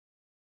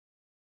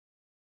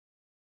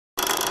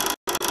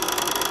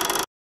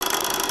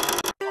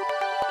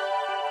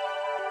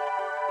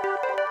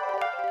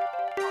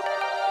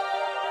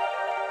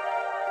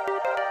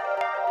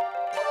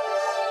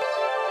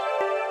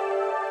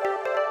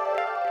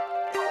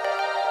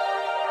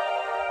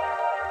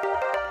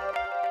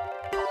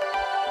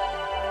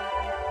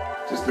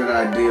experienced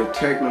that idea of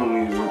techno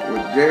music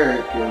with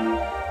Derek and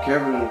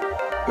Kevin.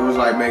 It was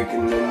like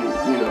making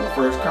the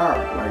first car,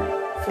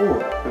 like Ford.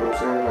 You know what I'm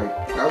saying?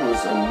 Like that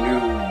was a new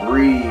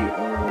breed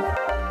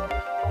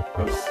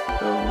of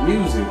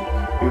music,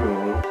 you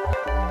know.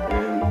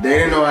 And they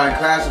didn't know how to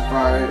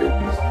classify it.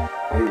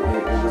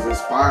 It was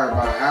inspired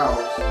by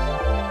house.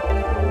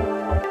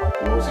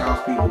 Most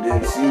house people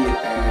didn't see it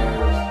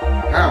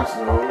as house,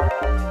 though.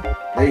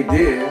 They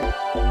did.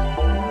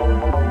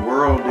 The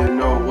world didn't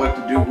know what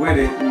to do with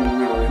it,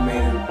 and it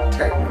made it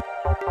techno.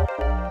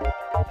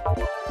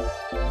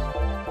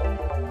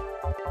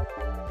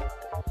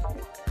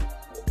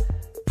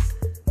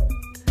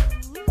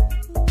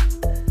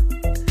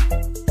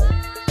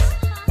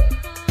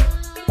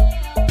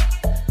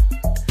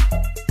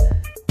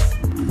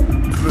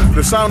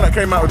 The sound that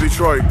came out of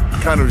Detroit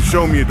kind of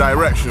showed me a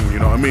direction, you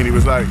know what I mean? It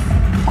was like,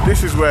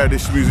 this is where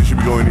this music should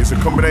be going. It's a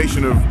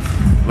combination of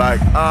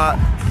like art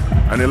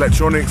and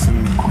electronics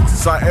and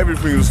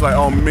everything was like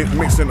all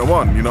mixed into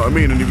one, you know what I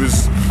mean? And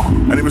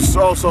it was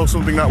also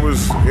something that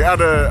it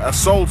had a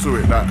soul to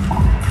it that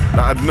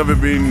had never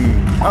been,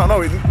 I don't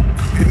know, it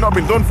had not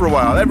been done for a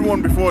while.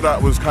 Everyone before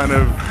that was kind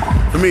of,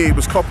 for me, it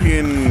was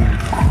copying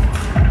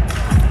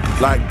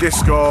like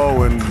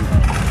disco and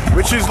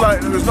which is like,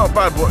 it's not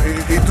bad, but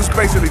it just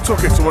basically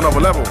took it to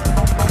another level,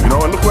 you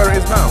know, and look where it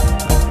is now.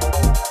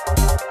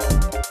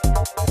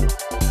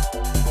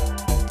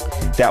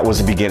 That was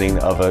the beginning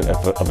of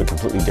a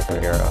completely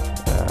different era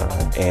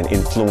and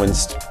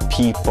influenced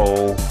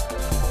people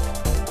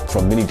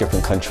from many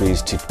different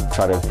countries to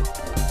try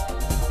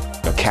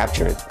to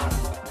capture it.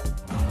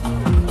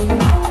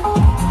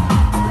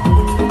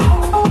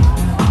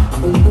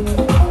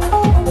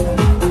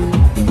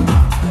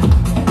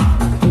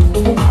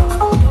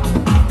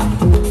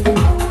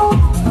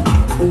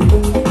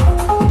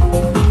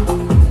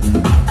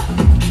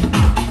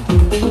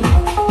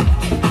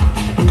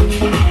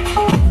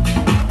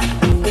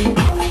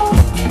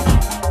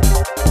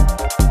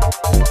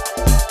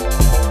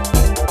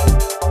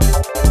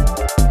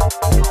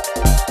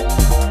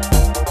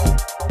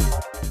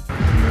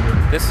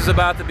 This is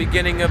about the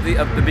beginning of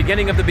the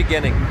beginning of the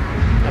beginning.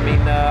 I mean,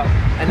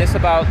 and it's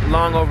about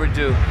long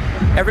overdue.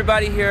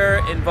 Everybody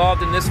here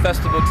involved in this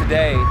festival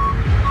today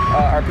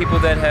are people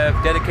that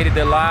have dedicated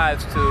their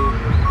lives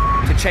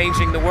to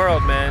changing the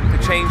world, man,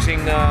 to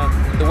changing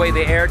the way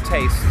the air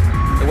tastes,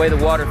 the way the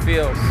water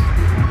feels,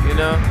 you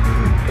know,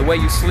 the way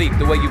you sleep,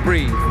 the way you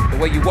breathe, the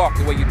way you walk,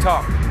 the way you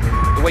talk,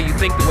 the way you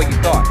think, the way you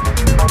thought,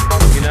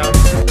 you know.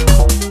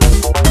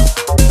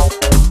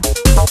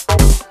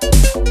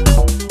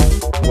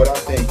 What I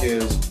think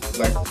is,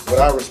 like, what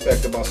I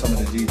respect about some of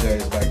the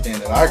DJs back then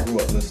that I grew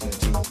up listening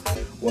to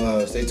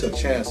was they took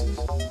chances,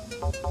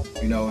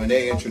 you know, and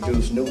they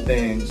introduced new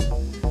things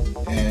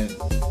and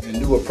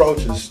new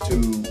approaches to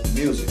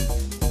music.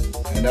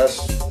 And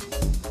that's,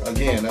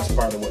 again, that's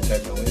part of what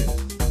techno is.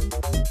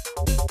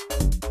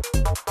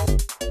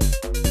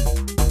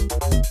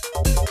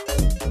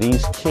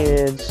 These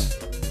kids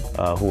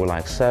who were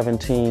like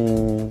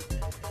 17,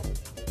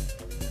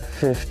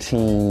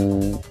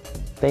 15,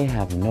 they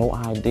have no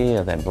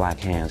idea that Black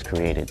Hands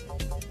created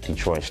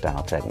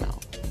Detroit-style techno.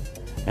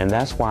 And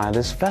that's why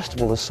this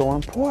festival is so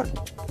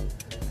important,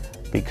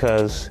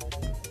 because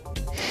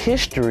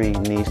history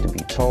needs to be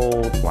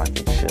told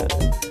like it should.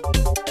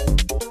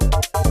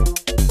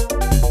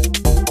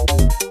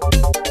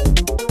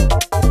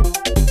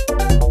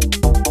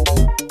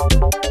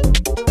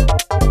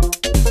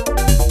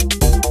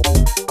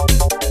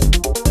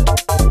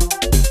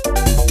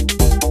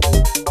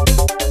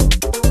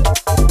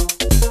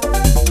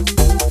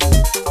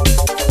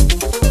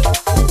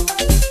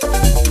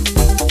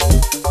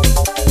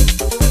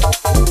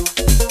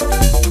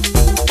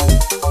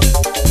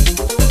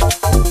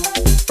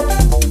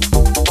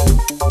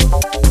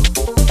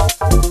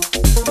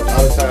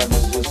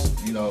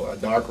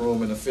 Dark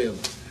room in the field.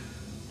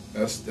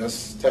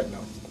 That's techno.